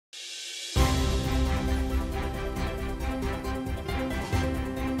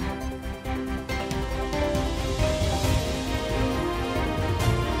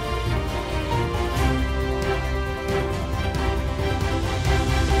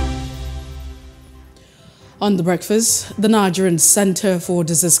On the breakfast, the Nigerian Center for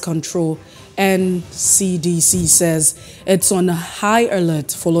Disease Control, NCDC, says it's on a high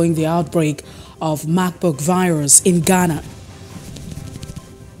alert following the outbreak of Marburg virus in Ghana.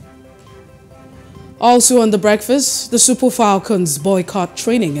 Also on the breakfast, the Super Falcons boycott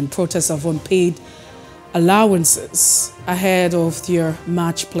training in protest of unpaid allowances ahead of their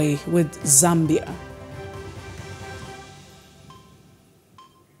match play with Zambia.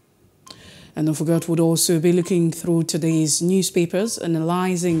 And don't forget, we'll also be looking through today's newspapers,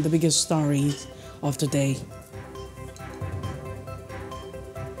 analyzing the biggest stories of the day.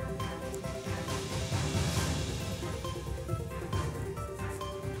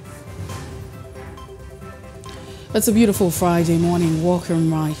 It's a beautiful Friday morning.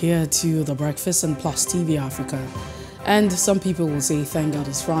 Welcome right here to The Breakfast and Plus TV Africa. And some people will say, thank God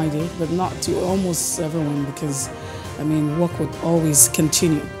it's Friday, but not to almost everyone because, work would always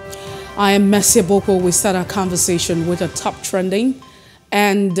continue. I am Messi Boko. We start our conversation with a top trending.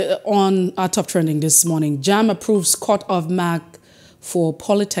 And on our top trending this morning, JAMB approves cut of mark for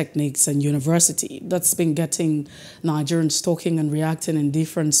polytechnics and university. That's been getting Nigerians talking and reacting in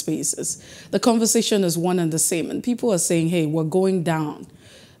different spaces. The conversation is one and the same. And people are saying, hey, we're going down.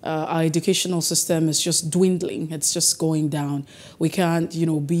 Our educational system is just dwindling. It's just going down. We can't,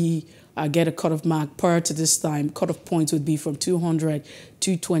 get a cut-off mark. Prior to this time, cut-off points would be from 200,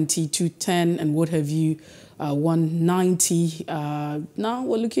 220, 210, and what have you, 190. Now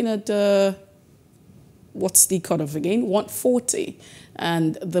we're looking at, what's the cut-off again? 140.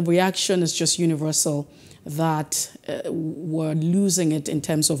 And the reaction is just universal that we're losing it in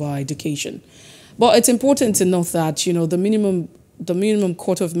terms of our education. But it's important to note that, the minimum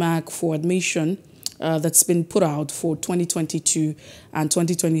cut-off mark for admission that's been put out for 2022 and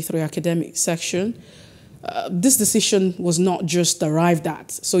 2023 academic section, this decision was not just arrived at.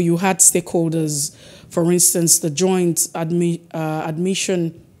 So you had stakeholders, for instance, the Joint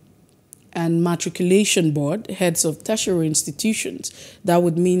Admission and Matriculation Board, heads of tertiary institutions. That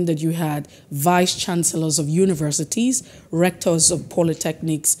would mean that you had vice chancellors of universities, rectors of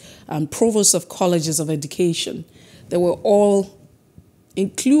polytechnics, and provosts of colleges of education. They were all,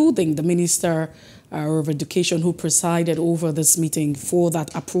 including the Minister of Education, who presided over this meeting for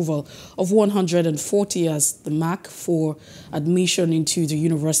that approval of 140 as the mark for admission into the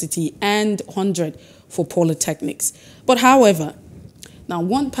university and 100 for polytechnics. But however, now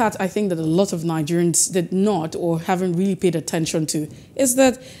one part I think that a lot of Nigerians did not or haven't really paid attention to is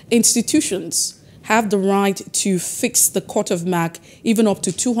that institutions have the right to fix the cut-off mark even up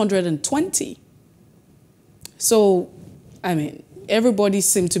to 220. So, everybody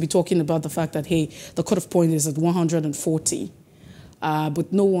seemed to be talking about the fact that, hey, the cut-off point is at 140.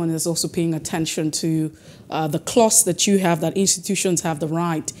 But no one is also paying attention to the clause that you have, that institutions have the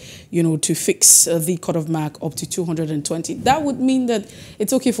right, to fix the cut-off mark up to 220. That would mean that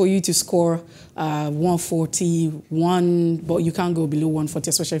it's okay for you to score 141, but you can't go below 140,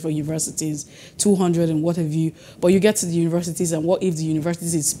 especially for universities, 200 and what have you. But you get to the universities, and what if the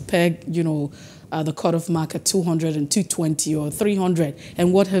universities peg, the cut-off mark at 200 and 220 or 300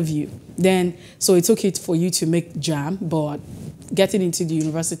 and what have you? Then, so it's okay for you to make JAMB, but getting into the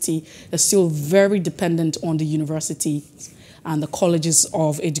university is still very dependent on the university and the colleges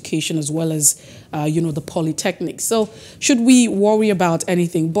of education, as well as, the polytechnics. So should we worry about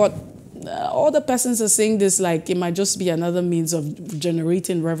anything? But other persons are saying this like it might just be another means of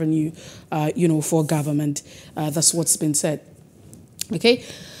generating revenue, for government. That's what's been said. Okay.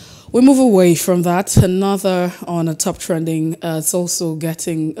 We move away from that. Another on a top trending, it's also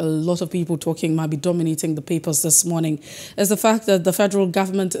getting a lot of people talking, might be dominating the papers this morning, is the fact that the federal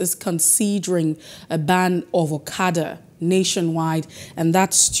government is considering a ban of Okada nationwide, and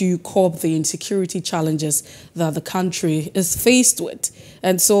that's to curb the insecurity challenges that the country is faced with.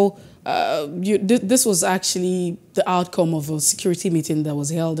 And so this was actually the outcome of a security meeting that was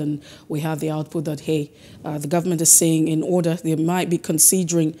held, and we had the output that, hey, the government is saying in order, they might be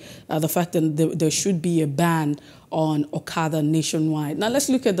considering the fact that there should be a ban on Okada nationwide. Now let's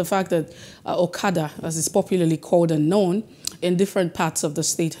look at the fact that Okada, as it's popularly called and known, in different parts of the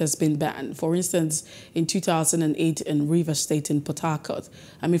state has been banned. For instance, in 2008 in Rivers State in Port Harcourt.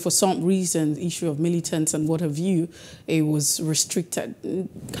 For some reason, the issue of militants and what have you, it was restricted.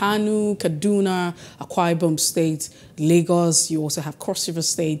 Kanu, Kaduna, Akwa Ibom State, Lagos, you also have Cross River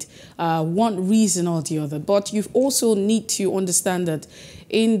State, one reason or the other. But you also need to understand that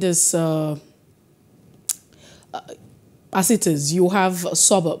in this as it is, you have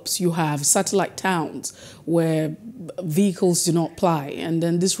suburbs, you have satellite towns where vehicles do not ply, and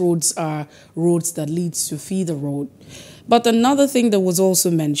then these roads are roads that leads to feeder road. But another thing that was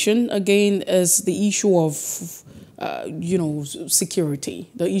also mentioned, again, is the issue of, security,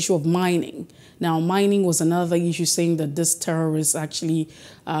 the issue of mining. Now, mining was another issue, saying that this terrorists actually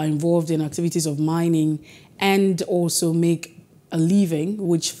are involved in activities of mining and also make a living,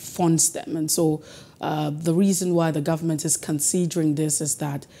 which funds them. And so the reason why the government is considering this is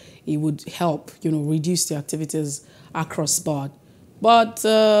that it would help, reduce the activities across board. But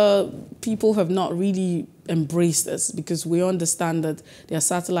people have not really embraced this, because we understand that there are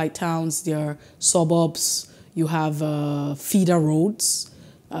satellite towns, there are suburbs, you have feeder roads.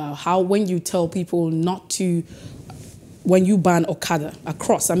 When you tell people not to, when you ban Okada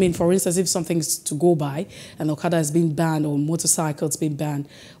across, I mean, for instance, if something's to go by and Okada has been banned or motorcycles been banned,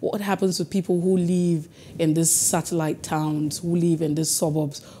 what happens to people who live in these satellite towns, who live in these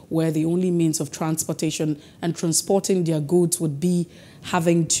suburbs, where the only means of transportation and transporting their goods would be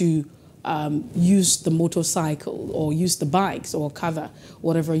having to use the motorcycle or use the bikes or Okada,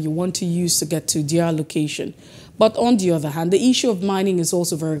 whatever you want to use to get to their location. But on the other hand, the issue of mining is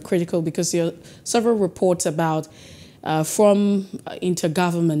also very critical, because there are several reports about from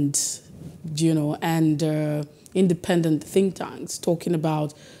intergovernment, and independent think tanks talking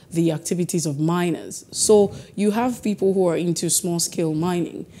about the activities of miners. So you have people who are into small-scale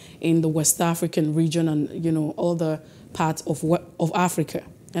mining in the West African region and, other parts of Africa.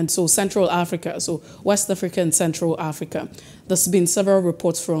 And so Central Africa, so West Africa and Central Africa. There's been several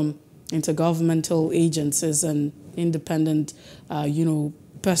reports from intergovernmental agencies and independent,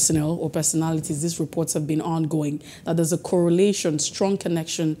 personnel or personalities. These reports have been ongoing, that there's a correlation, strong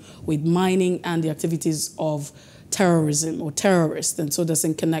connection with mining and the activities of terrorism or terrorists. And so there's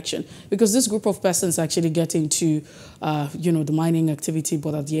a connection, because this group of persons actually get into, the mining activity,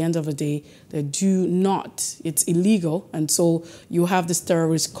 but at the end of the day, they do not, it's illegal. And so you have these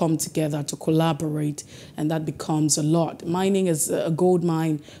terrorists come together to collaborate, and that becomes a lot. Mining is a gold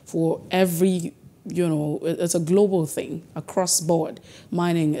mine for every, it's a global thing across board.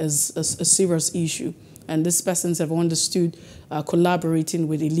 Mining is a serious issue. And these persons have understood collaborating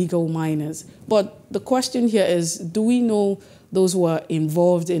with illegal miners. But the question here is, do we know those who are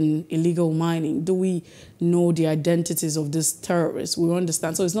involved in illegal mining? Do we know the identities of these terrorists? We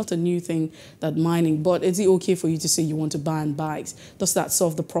understand. So it's not a new thing, that mining, but is it okay for you to say you want to ban bikes? Does that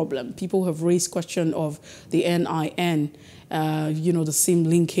solve the problem? People have raised question of the NIN, the SIM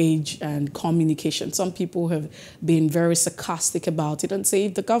linkage and communication. Some people have been very sarcastic about it and say,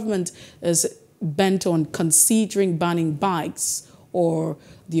 if the government is bent on considering banning bikes or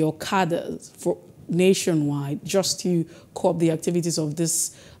the Okadas for nationwide just to curb the activities of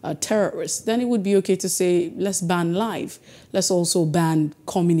this terrorists, then it would be okay to say, let's ban live. Let's also ban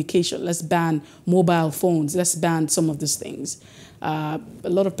communication. Let's ban mobile phones. Let's ban some of these things. A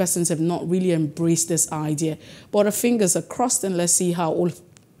lot of persons have not really embraced this idea, but our fingers are crossed, and let's see how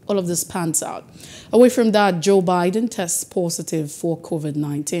all of this pans out. Away from that, Joe Biden tests positive for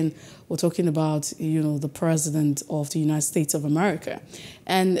COVID-19. We're talking about, the president of the United States of America.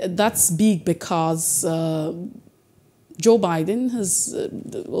 And that's big because Joe Biden has,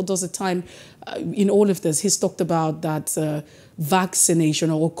 there's a time in all of this, he's talked about that vaccination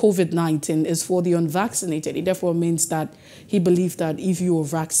or COVID-19 is for the unvaccinated. It therefore means that he believed that if you are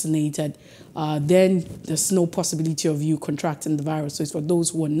vaccinated, then there's no possibility of you contracting the virus. So it's for those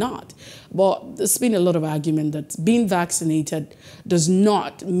who are not. But there's been a lot of argument that being vaccinated does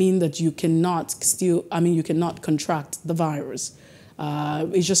not mean that you cannot you cannot contract the virus.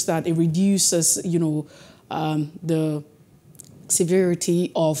 It's just that it reduces, the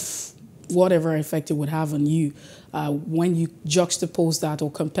severity of whatever effect it would have on you when you juxtapose that or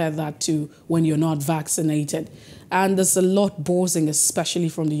compare that to when you're not vaccinated. And there's a lot buzzing, especially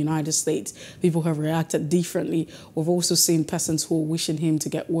from the United States. People have reacted differently. We've also seen persons who are wishing him to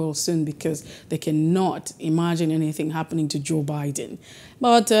get well soon because they cannot imagine anything happening to Joe Biden.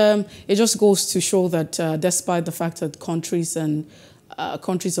 But it just goes to show that despite the fact that countries and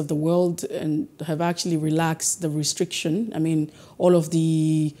countries of the world and have actually relaxed the restriction. I mean, all of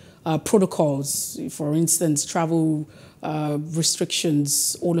the protocols, for instance, travel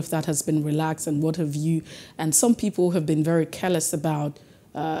restrictions, all of that has been relaxed and what have you. And some people have been very careless about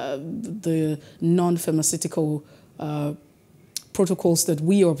the non-pharmaceutical protocols that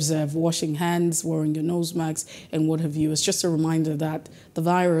we observe, washing hands, wearing your nose masks, and what have you. It's just a reminder that the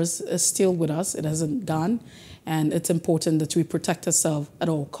virus is still with us. It hasn't gone. And it's important that we protect ourselves at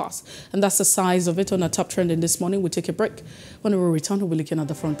all costs. And that's the size of it on our top trending this morning. We'll take a break. When we return, we'll be looking at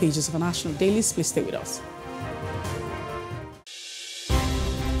the front pages of our national dailies. Please stay with us.